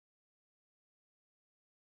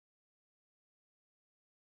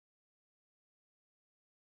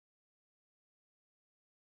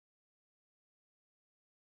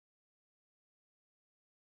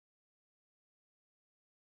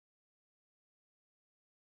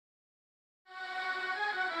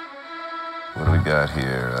What do we got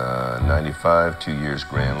here? 95, 2 years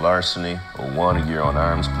grand larceny, 01 a year on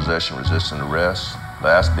arms, possession, resisting arrest.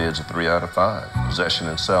 Last bid's a 3 out of 5. Possession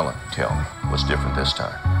and selling. Tell me, what's different this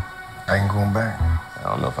time? I ain't going back. I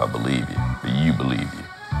don't know if I believe you, but you believe you.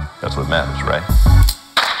 That's what matters, right?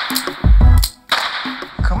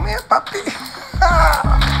 Come here, papi.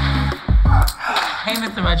 Hey,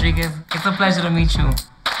 Mr. Rodriguez. It's a pleasure to meet you.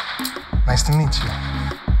 Nice to meet you.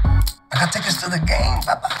 I gotta take us to the game,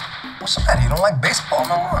 papa. What's the matter? You don't like baseball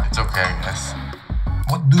no more? It's okay, yes.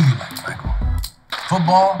 What do you like, Michael?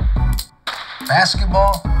 Football?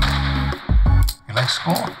 Basketball? You like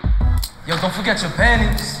school? Yo, don't forget your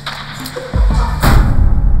panties.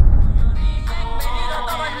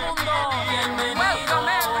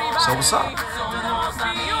 So what's up?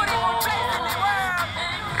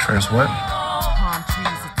 Trez, what?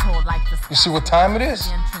 You see what time it is?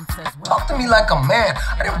 Talk to me like a man.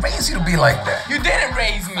 I didn't raise you to be like that. You didn't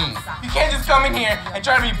raise me. You can't just come in here and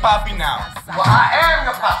try to be Poppy now. Well, I am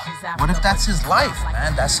your poppy. What if that's his life,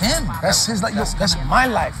 man? That's him. That's his life. That's my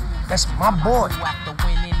life. That's my boy.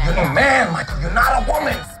 You're a man, Michael. You're not a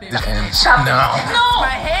woman. This ends now. No!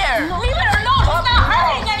 My hair! Leave it alone! He's not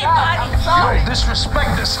hurting anybody! You don't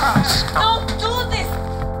disrespect this house. Don't do this!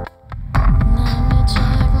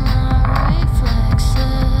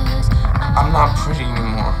 I'm not pretty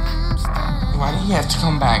anymore. Why do you have to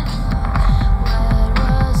come back?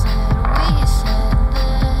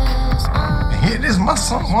 Here it is. My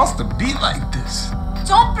son wants to be like this.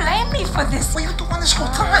 Don't blame me for this. What are you doing this whole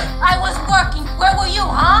time? I was working. Where were you,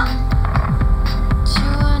 huh?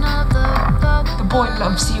 The boy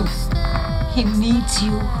loves you. He needs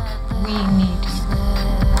you. We need